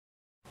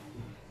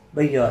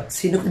Bayot,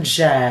 sino ka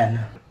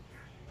dyan?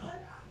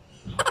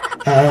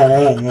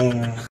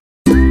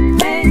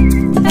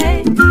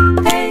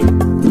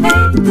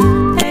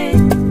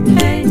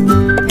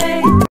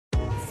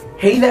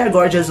 Hey there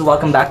gorgeous!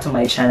 Welcome back to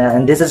my channel,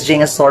 and this is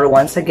Jingasor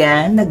once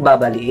again,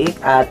 nagbabalik,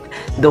 at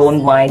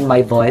don't mind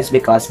my voice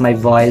because my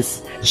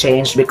voice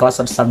changed because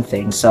of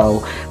something.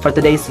 So for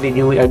today's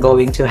video, we are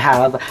going to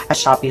have a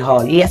Shopee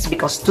haul. Yes,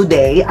 because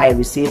today I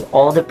received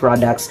all the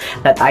products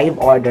that I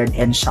have ordered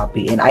in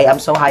Shopee, and I am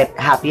so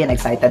happy and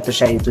excited to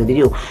share it with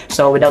you.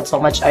 So without so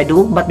much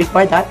ado, but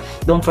before that,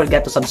 don't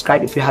forget to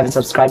subscribe if you haven't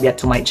subscribed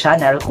yet to my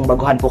channel. Kung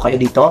baguhan po kayo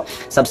dito,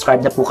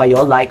 subscribe na po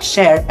kayo, like,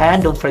 share,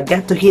 and don't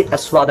forget to hit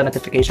as well the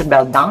notification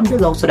bell down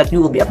below so that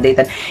you will be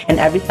updated and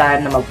every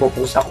time na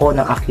magpo-post ako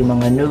ng aking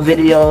mga new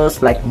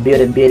videos like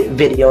beauty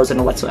videos and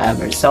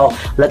whatsoever. So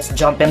let's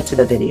jump into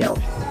the video.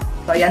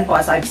 So ayan po,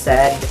 as I've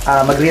said,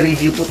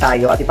 magre-review po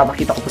tayo at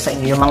ipapakita ko po sa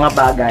inyo yung mga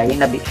bagay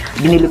na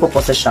binili ko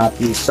po sa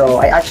Shopee. So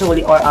I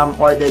actually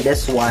ordered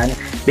this one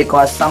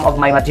because some of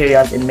my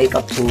materials in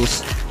makeup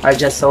tools are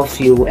just so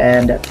few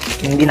and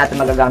hindi natin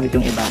magagamit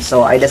yung iba.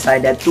 So I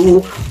decided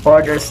to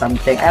order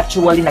something.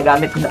 Actually,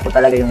 nagamit ko na po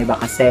talaga yung iba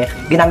kasi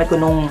ginamit ko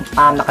nung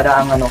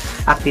nakadaang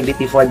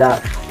activity for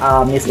the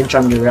Miss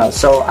Intramural.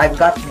 So I've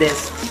got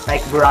this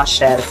like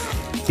brushes.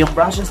 Yung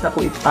brushes na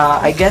po,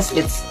 I guess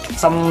it's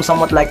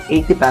somewhat like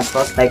 80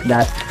 pesos like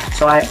that.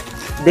 So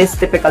this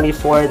typically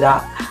for the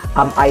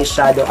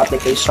eyeshadow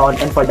application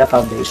and for the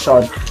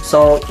foundation.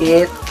 So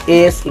it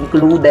is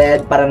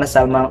included para na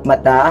sa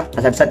mata,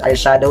 as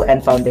eyeshadow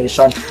and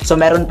foundation. So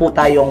meron po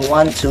tayong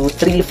 1, 2,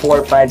 3,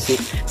 4, 5,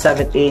 6,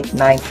 7, 8,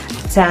 9,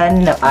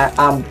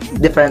 10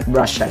 different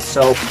brushes.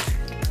 So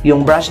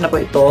yung brush na po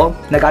ito,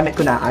 nagamit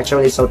ko na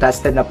actually, so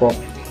tested na po.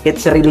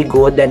 It's really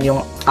good. Then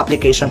yung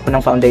application po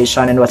ng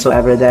foundation and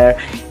whatsoever there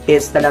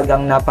is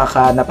talagang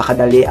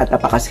napakadali at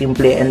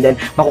napakasimple, and then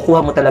makukuha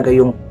mo talaga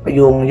yung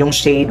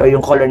shade or yung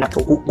color na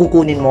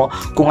kukunin mo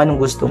kung anong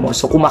gusto mo.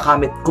 So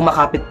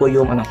kumakapit po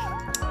yung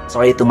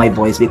sorry to my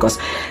voice because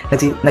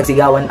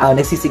sisigaw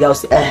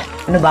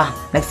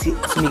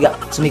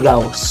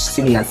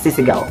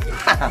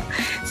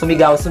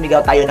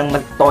tayo ng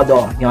magtodo.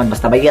 Yun,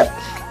 basta bayit.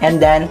 And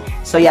then,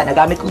 so yeah,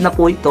 nagamit ko na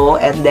po ito,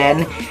 and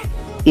then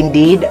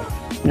indeed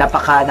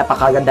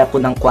napakaganda po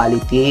ng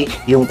quality.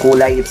 Yung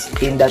kulay, it's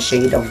in the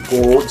shade of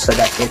gold. So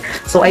that's it.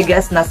 So I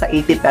guess nasa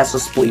 80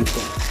 pesos po ito.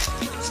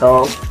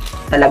 So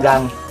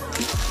talagang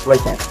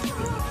worth it.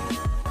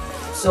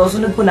 So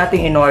sunod po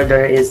nating in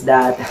order is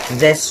that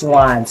this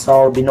one.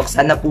 So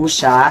binuksan na po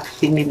siya.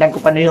 Tinignan ko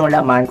pa na yung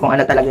laman kung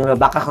ano talaga yung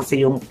baka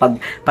kasi yung pag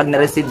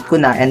na-receive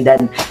ko na, and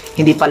then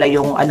hindi pala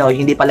yung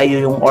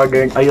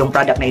order o yung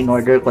product na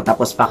in-order ko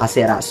tapos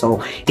pakasira.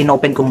 So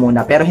inopen ko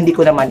muna, pero hindi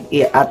ko naman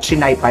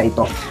trinay pa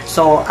ito.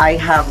 So I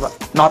have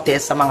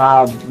noticed sa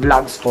mga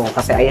vlogs ko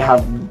kasi I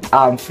have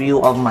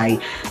few of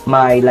my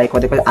like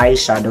what they call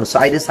eyeshadow.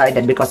 So I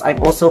decided because I'm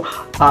also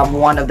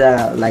one of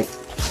the like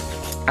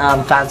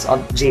fans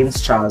of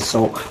James Charles.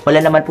 So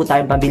wala naman po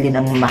tayong pambili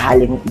ng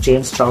mahaling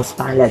James Charles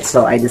palette.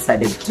 So I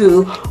decided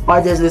to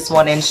order this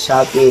one in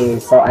Shopee.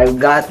 So I've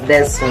got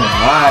this one.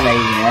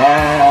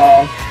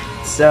 Ayan.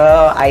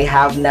 So I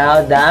have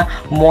now the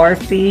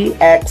MORPHE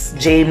X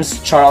James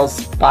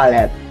Charles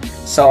palette.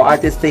 So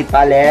artistry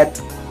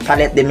palette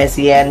de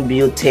Messiaen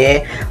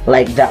Beauty,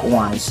 like that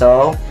one.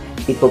 So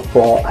ito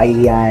po,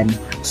 ayan.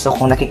 So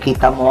kung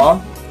nakikita mo,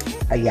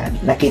 ayan,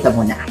 nakita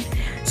mo na.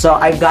 So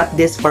I got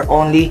this for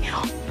only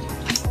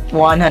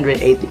 180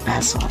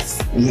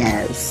 pesos.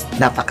 Yes,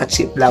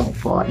 napaka-cheap lang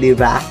po, di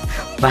ba?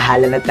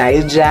 Bahala na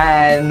tayo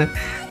dyan.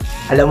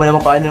 Alam mo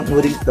naman kung anong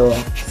uri ito.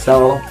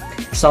 So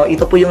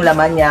ito po yung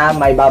laman niya,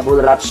 may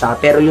bubble wrap siya.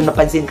 Pero yung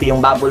napansin ko,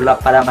 yung bubble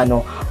wrap parang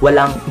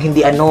walang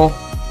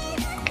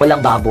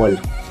bubble.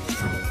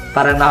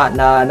 Parang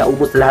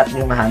naubos lahat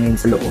yung hangin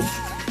sa loob.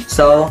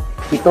 So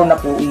ito na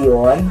po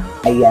iyon.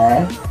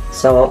 Ayan.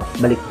 So,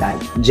 baliktad.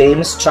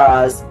 James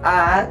Charles,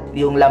 at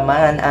yung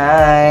laman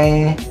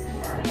ay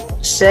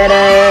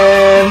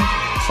shadam!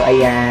 So,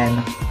 ayan.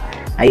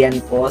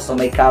 Ayan po. So,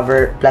 may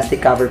cover,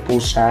 plastic cover po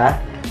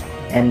siya.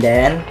 And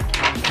then,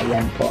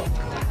 ayan po.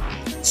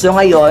 So,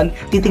 ngayon,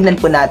 titingnan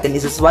po natin,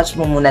 isaswatch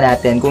mo muna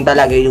natin kung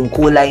talaga yung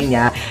kulay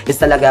niya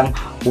is talagang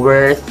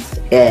worth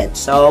it.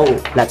 So,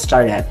 let's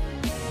start it.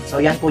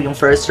 So, ayan po yung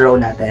first row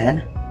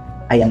natin.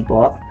 Ayan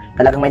po.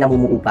 Talagang may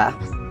namumuo pa.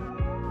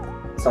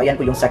 So, ayan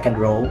po yung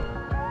second row.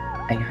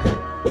 Ayan.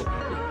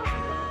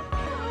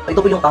 So,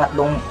 ito po yung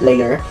pangatlong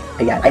layer.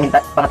 Ayan. I mean,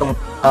 pangatlong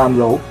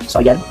row.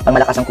 So, ayan.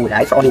 Pangmalakas ang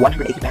kulay for only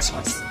 180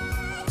 pesos.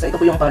 So,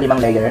 ito po yung panglimang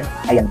layer.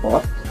 Ayan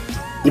po.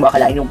 Di mo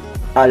akalain yung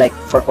like,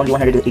 for only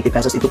 180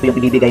 pesos, ito po yung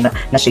ibibigay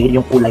na shade,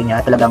 yung kulay niya.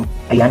 Talagang,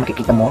 ayan,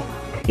 makikita mo.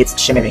 It's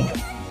shimmering.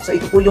 So,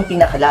 ito po yung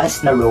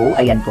pinaka-last na row.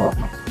 Ayan po.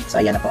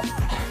 So, ayan na po.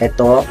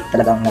 Ito,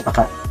 talagang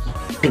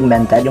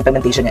napaka-pigmented. Yung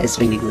pigmentation niya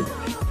is really good.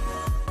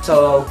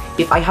 So,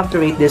 if I have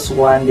to rate this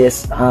one,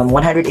 this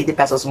 180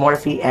 pesos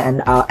MORPHE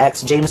and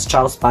X James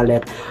Charles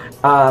palette,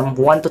 1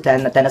 to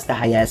 10, 10 is the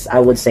highest, I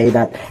would say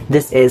that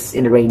this is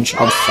in the range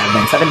of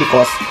 7. 7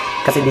 because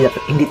kasi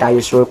hindi tayo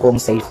sure kung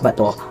safe ba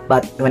to.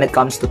 But when it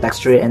comes to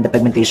texture and the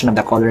pigmentation of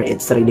the color,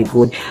 it's really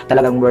good.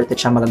 Talagang worth it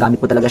siya, magagamit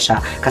po talaga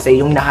siya.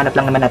 Kasi yung hinahanap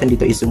lang naman natin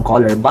dito is yung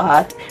color.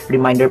 But,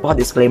 reminder po,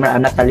 disclaimer,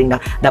 I'm not telling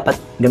na dapat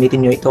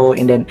gamitin nyo ito,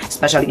 and then,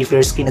 especially if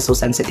your skin is so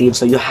sensitive,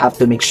 so you have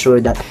to make sure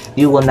that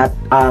you will not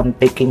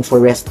taking for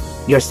risk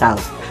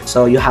yourself.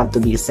 So, you have to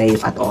be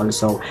safe at all.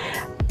 So,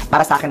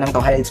 para sa akin lang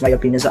to, it's my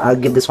opinion, so I'll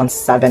give this one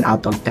 7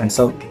 out of 10.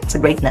 So, it's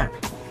a great na.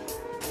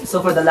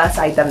 So, for the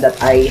last item that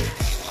I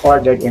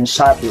ordered in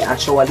Shopee,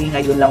 actually,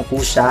 ngayon lang po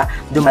siya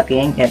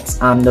dumating. It's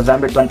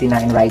November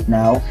 29 right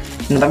now.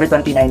 November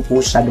 29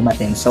 po siya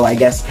dumating. So, I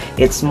guess,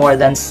 it's more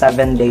than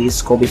 7 days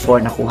ko before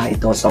nakuha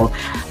ito. So,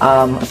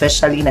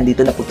 officially,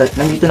 nandito na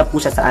po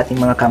siya sa ating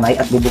mga kamay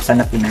at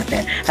bubuksan na po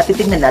natin. At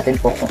titignan natin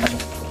po kung ano.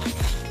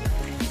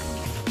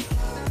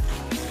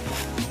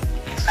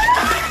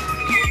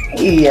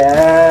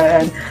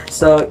 Ayan.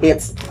 So,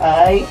 it's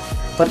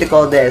what do you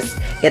call this?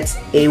 It's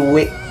a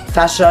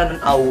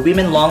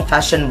women long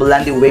fashion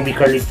blended wavy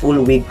curly full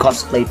wig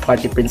cosplay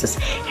party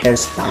princess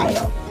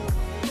hairstyle.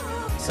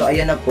 So,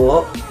 ayan na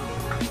po.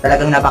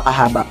 Talagang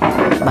napakahaba.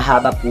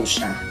 Mahaba po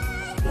siya.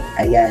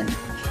 Ayan.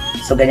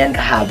 So, ganyan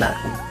kahaba.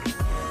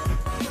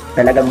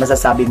 Talagang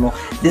masasabi mo.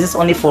 This is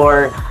only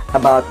for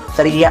about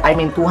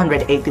 281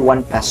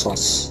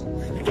 pesos.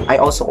 I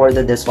also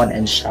ordered this one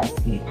in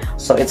Shopee.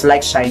 So, it's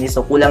like shiny.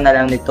 So, kulang na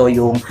lang nito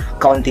yung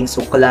kaunting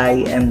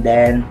suklay. And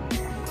then,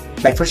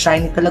 like for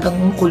shiny, talagang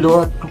ang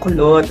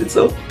kulot. It's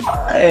so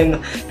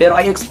fine. Pero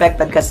I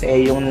expected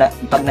kasi yung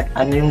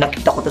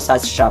nakita ko to sa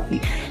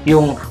Shopee,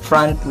 yung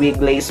front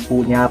wig lace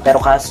po niya. Pero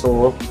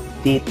kaso,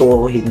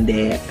 dito,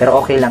 hindi.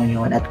 Pero okay lang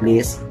yun, at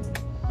least.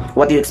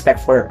 What do you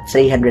expect for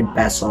 300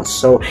 pesos?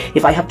 So,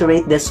 if I have to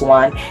rate this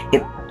one,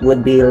 it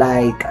would be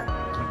like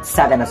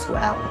 7 as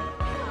well.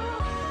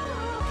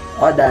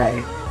 Oday,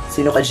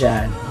 sino ka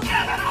dyan?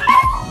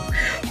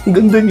 Ang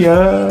ganda niya.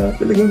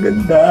 Talagang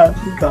ganda.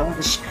 Oh my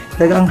gosh.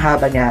 Talagang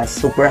haba niya.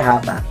 Super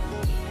haba.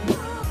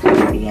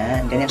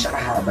 Ayan. Ganyan siya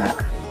kahaba.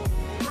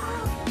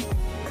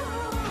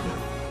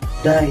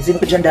 Day, sino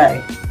ka dyan,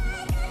 Day?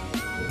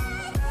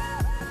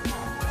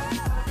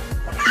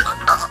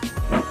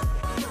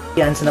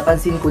 Yan, so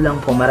napansin ko lang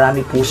po,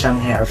 marami po siyang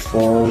hair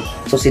fall.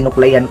 So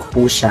sinuklayan ko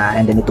po siya,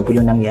 and then ito po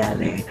yung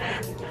nangyari.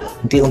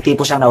 Unti-unti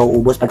po siyang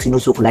nauubos pag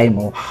sinusuklay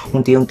mo.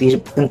 Unti-unti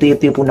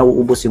po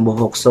nauubos yung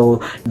buhok. So,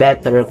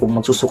 better kung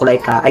magsusuklay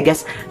ka. I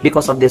guess,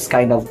 because of this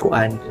kind of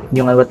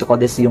yung what to call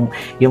this, yung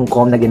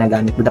comb na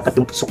ginagamit mo. Dapat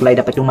yung suklay,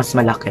 dapat yung mas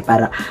malaki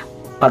para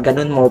pag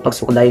ganun mo, pag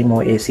suklay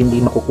mo is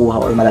hindi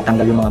makukuha or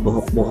malatanggal yung mga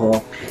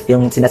buhok-buhok.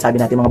 Yung sinasabi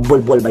natin, mga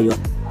bulbol ba yun?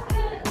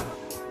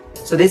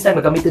 So, this time,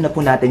 magamitin na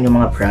po natin yung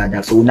mga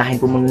products. So,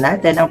 unahin po muna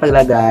natin ang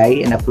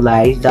paglagay and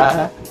apply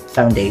the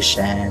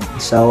foundation.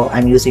 So,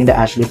 I'm using the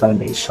Ashley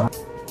foundation.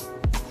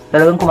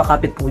 Talagang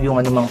kumakapit po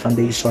yung anumang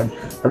foundation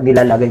pag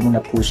nilalagay mo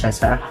na po siya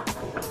sa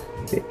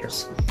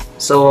videos.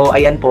 So,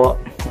 ayan po.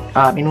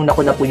 Inuna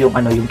ko na po yung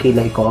yung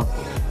kilay ko.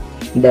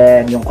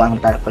 Then, yung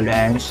contact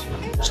lens.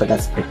 So,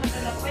 that's it.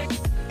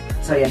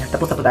 So, ayan.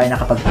 Tapos na po tayo.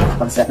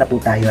 Nakapag-set na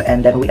po tayo. And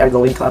then, we are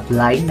going to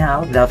apply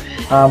now the,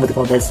 what do you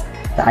call this?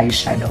 The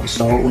eyeshadow.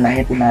 So,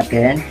 unahin po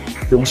natin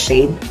yung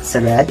shade sa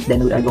red.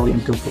 Then, we are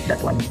going to put that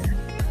one here.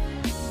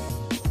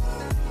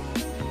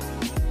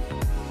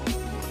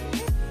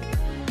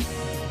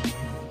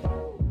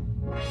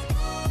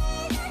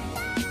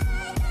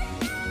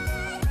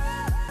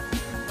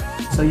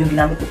 So, yung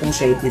ginamit ko pong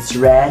shade is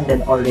red,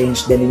 then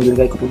orange, then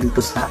inilagay ko po dito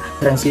sa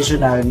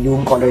transitional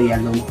yung color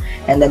yellow.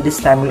 And then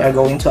this time, we are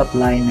going to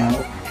apply now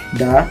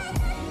the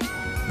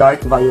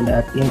dark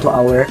violet into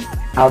our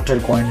outer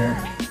corner.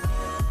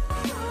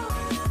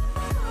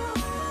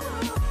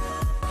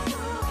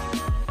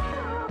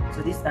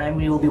 So, this time,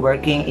 we will be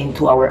working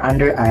into our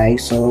under eye.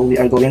 So,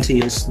 we are going to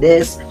use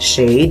this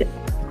shade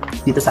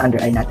dito sa under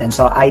eye natin.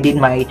 So, I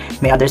did my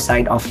other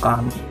side of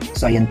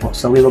so, ayan po.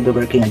 So, we will be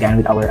working again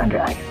with our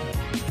under eye.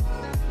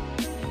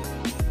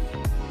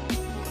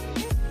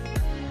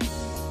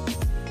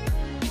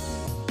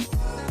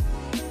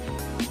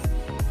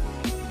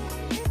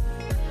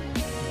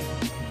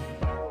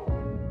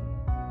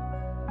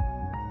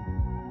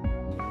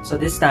 So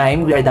this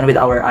time, we are done with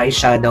our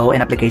eyeshadow and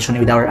application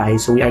with our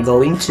eyes. So we are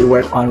going to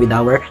work on with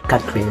our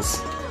cut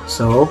crease.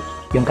 So,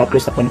 yung cut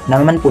crease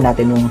naman po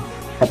natin yung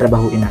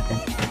tatrabahuin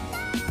natin.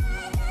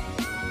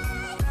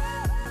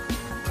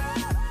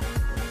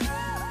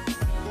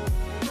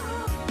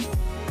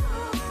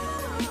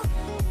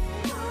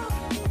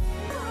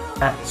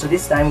 So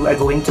this time, we are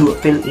going to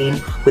fill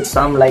in with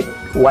some like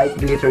white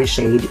glittery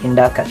shade in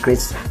the cut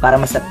crease para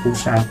maset po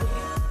siya.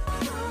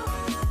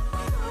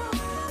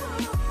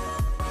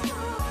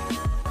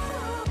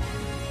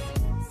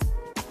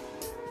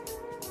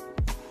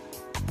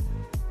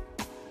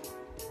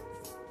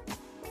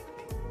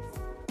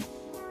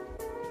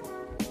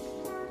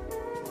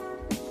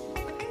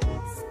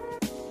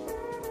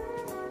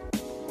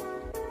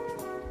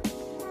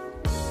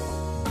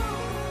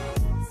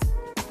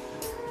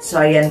 So,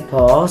 ayan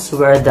po. So,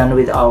 we're done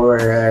with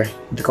our,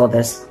 what do you call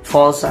this,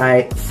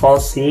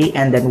 falsy,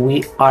 and then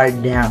we are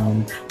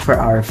down for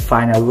our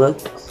final look.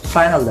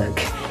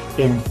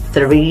 In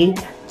 3,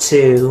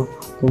 2,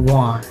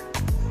 1.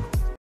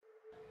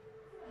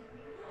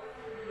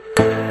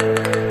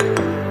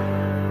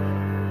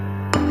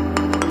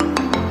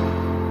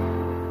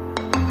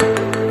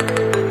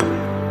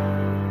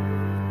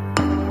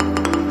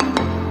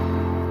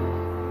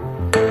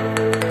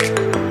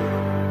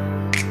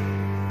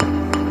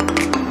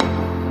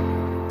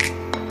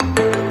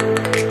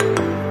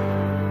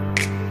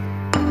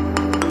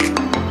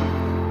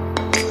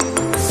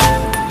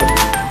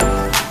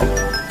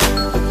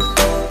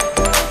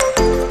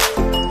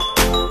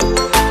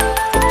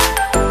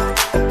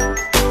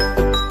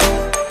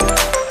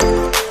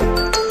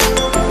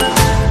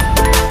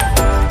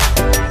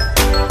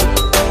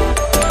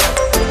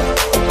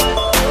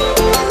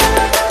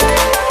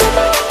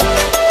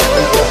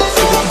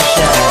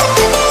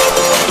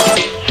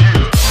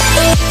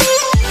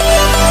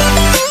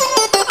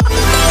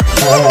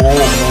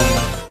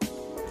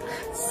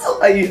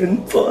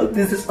 Ayun po,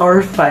 this is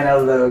our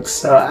final look.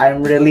 So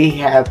I'm really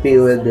happy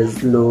with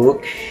this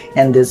look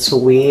and this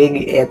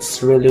wig.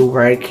 It's really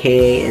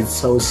working. It's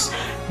so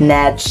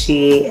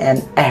snatchy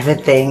and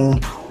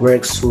everything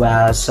works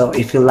well. So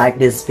if you like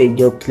this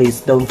video,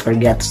 please don't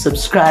forget to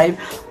subscribe,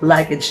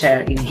 like, and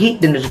share, and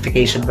hit the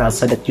notification bell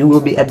so that you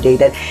will be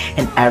updated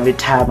and every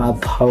time I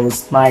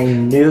post my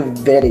new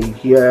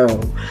video.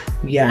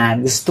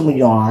 Yan, gusto mo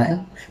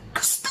yun?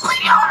 Gusto mo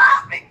yun?